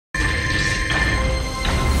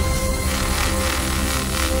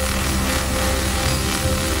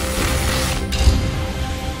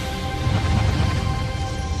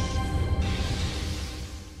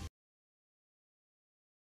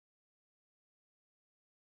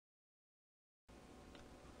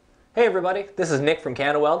Hey everybody, this is Nick from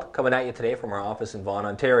Canaweld coming at you today from our office in Vaughan,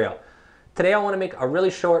 Ontario. Today I want to make a really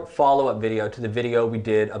short follow-up video to the video we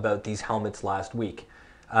did about these helmets last week.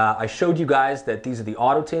 I showed you guys that these are the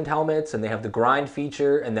auto tint helmets and they have the grind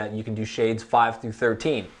feature and that you can do shades 5 through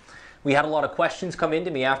 13. We had a lot of questions come into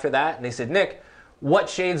me after that and they said, Nick, what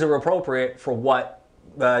shades are appropriate for what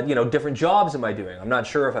different jobs am I doing? I'm not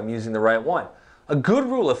sure if I'm using the right one. A good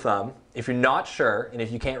rule of thumb, if you're not sure and if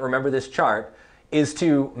you can't remember this chart, is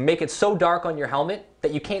to make it so dark on your helmet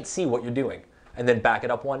that you can't see what you're doing, and then back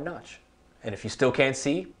it up one notch. And if you still can't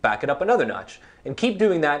see, back it up another notch. And keep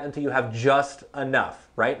doing that until you have just enough,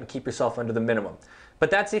 right? And keep yourself under the minimum.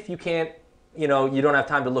 But that's if you can't, you don't have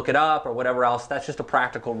time to look it up or whatever else. That's just a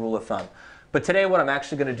practical rule of thumb. But today what I'm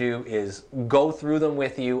actually going to do is go through them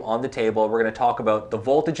with you on the table. We're going to talk about the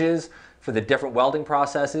voltages for the different welding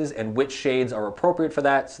processes and which shades are appropriate for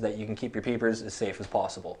that so that you can keep your peepers as safe as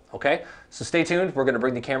possible. Okay? So stay tuned. We're going to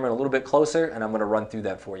bring the camera in a little bit closer and I'm going to run through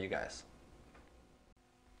that for you guys.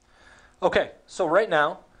 Okay, so right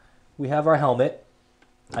now we have our helmet.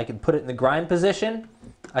 I can put it in the grind position.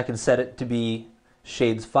 I can set it to be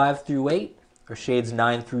shades 5 through 8 or shades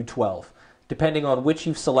 9 through 12. Depending on which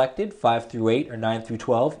you've selected, 5 through 8 or 9 through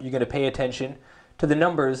 12, you're going to pay attention to the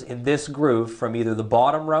numbers in this groove from either the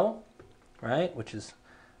bottom row, right, which is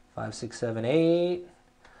 5, 6, 7, 8,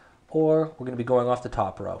 or we're going to be going off the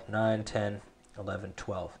top row, 9, 10, 11,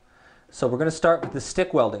 12. So we're going to start with the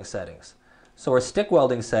stick welding settings. So our stick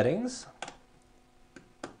welding settings,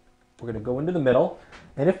 we're going to go into the middle,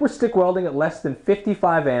 and if we're stick welding at less than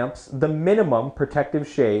 55 amps, the minimum protective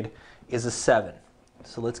shade is a 7.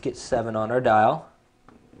 So let's get 7 on our dial.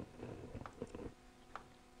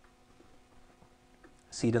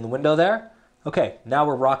 See it in the window there? Okay, now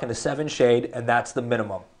we're rocking a 7 shade, and that's the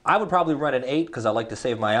minimum. I would probably run an 8 because I like to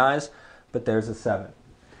save my eyes, but there's a 7.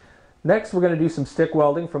 Next, we're going to do some stick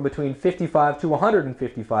welding from between 55 to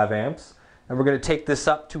 155 amps, and we're going to take this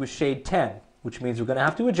up to a shade 10, which means we're going to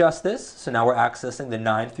have to adjust this. So now we're accessing the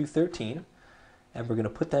 9 through 13, and we're going to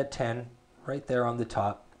put that 10 right there on the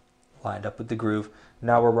top, lined up with the groove.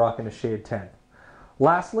 Now we're rocking a shade 10.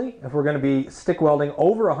 Lastly, if we're going to be stick welding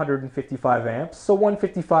over 155 amps, so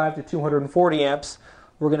 155 to 240 amps,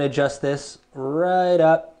 we're going to adjust this right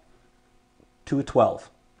up to a 12.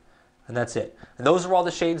 And that's it. And those are all the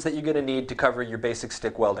shades that you're going to need to cover your basic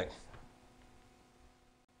stick welding.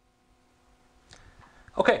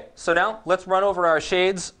 Okay, so now let's run over our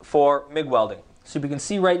shades for MIG welding. So we can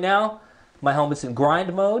see right now my helmet's in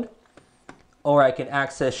grind mode, or I can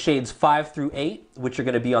access shades 5 through 8, which are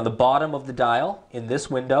going to be on the bottom of the dial in this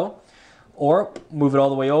window, or move it all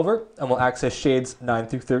the way over and we'll access shades 9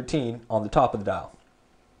 through 13 on the top of the dial.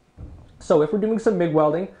 So if we're doing some MIG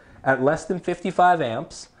welding at less than 55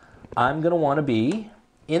 amps, I'm going to want to be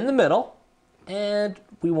in the middle, and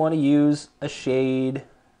we want to use a shade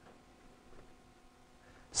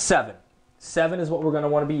 7. 7 is what we're going to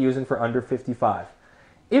want to be using for under 55.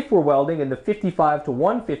 If we're welding in the 55 to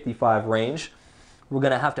 155 range, we're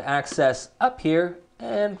going to have to access up here,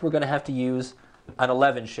 and we're going to have to use an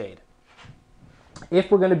 11 shade. If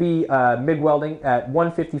we're going to be MIG welding at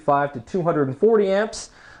 155 to 240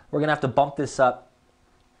 amps, we're going to have to bump this up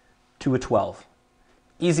to a 12.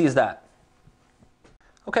 Easy as that.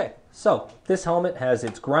 Okay, so this helmet has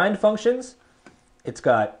its grind functions. It's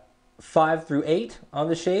got 5 through 8 on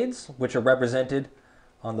the shades, which are represented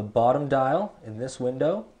on the bottom dial in this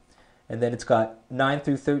window, and then it's got 9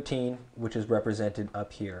 through 13, which is represented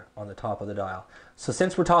up here on the top of the dial. So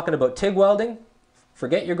since we're talking about TIG welding,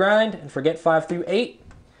 forget your grind and forget 5 through 8,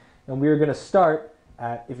 and we're going to start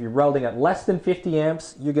at, if you're welding at less than 50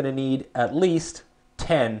 amps, you're going to need at least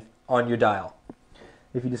 10 on your dial.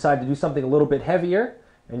 If you decide to do something a little bit heavier,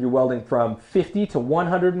 and you're welding from 50 to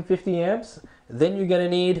 150 amps, then you're going to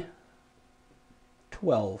need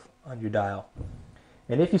 12 on your dial.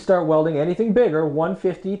 And if you start welding anything bigger,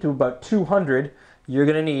 150 to about 200, you're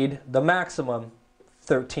going to need the maximum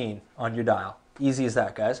 13 on your dial. Easy as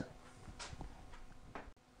that, guys.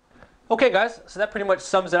 Okay, guys, so that pretty much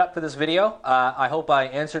sums it up for this video. I hope I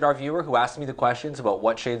answered our viewer who asked me the questions about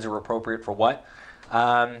what shades are appropriate for what.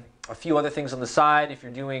 A few other things on the side. If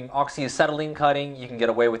you're doing oxyacetylene cutting, you can get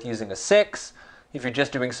away with using a 6. If you're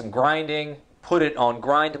just doing some grinding, put it on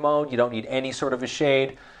grind mode. You don't need any sort of a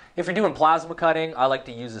shade. If you're doing plasma cutting, I like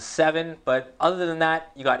to use a 7, but other than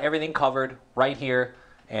that, you got everything covered right here.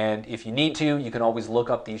 And if you need to, you can always look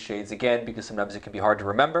up these shades again because sometimes it can be hard to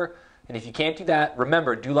remember. And if you can't do that,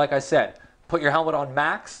 remember, do like I said, put your helmet on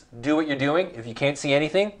max, do what you're doing. If you can't see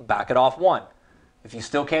anything, back it off 1. If you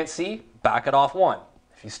still can't see, back it off 1.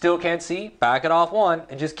 If you still can't see, back it off one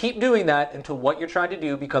and just keep doing that until what you're trying to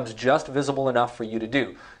do becomes just visible enough for you to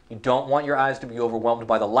do. You don't want your eyes to be overwhelmed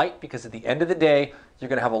by the light, because at the end of the day, you're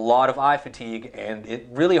going to have a lot of eye fatigue and it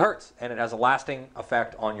really hurts and it has a lasting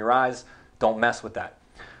effect on your eyes. Don't mess with that.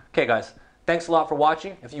 Okay guys, thanks a lot for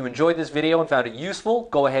watching. If you enjoyed this video and found it useful,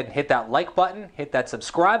 go ahead and hit that like button. Hit that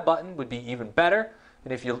subscribe button would be even better.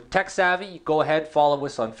 And if you're tech savvy, go ahead, follow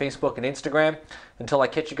us on Facebook and Instagram. Until I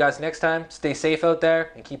catch you guys next time, stay safe out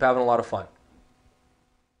there and keep having a lot of fun.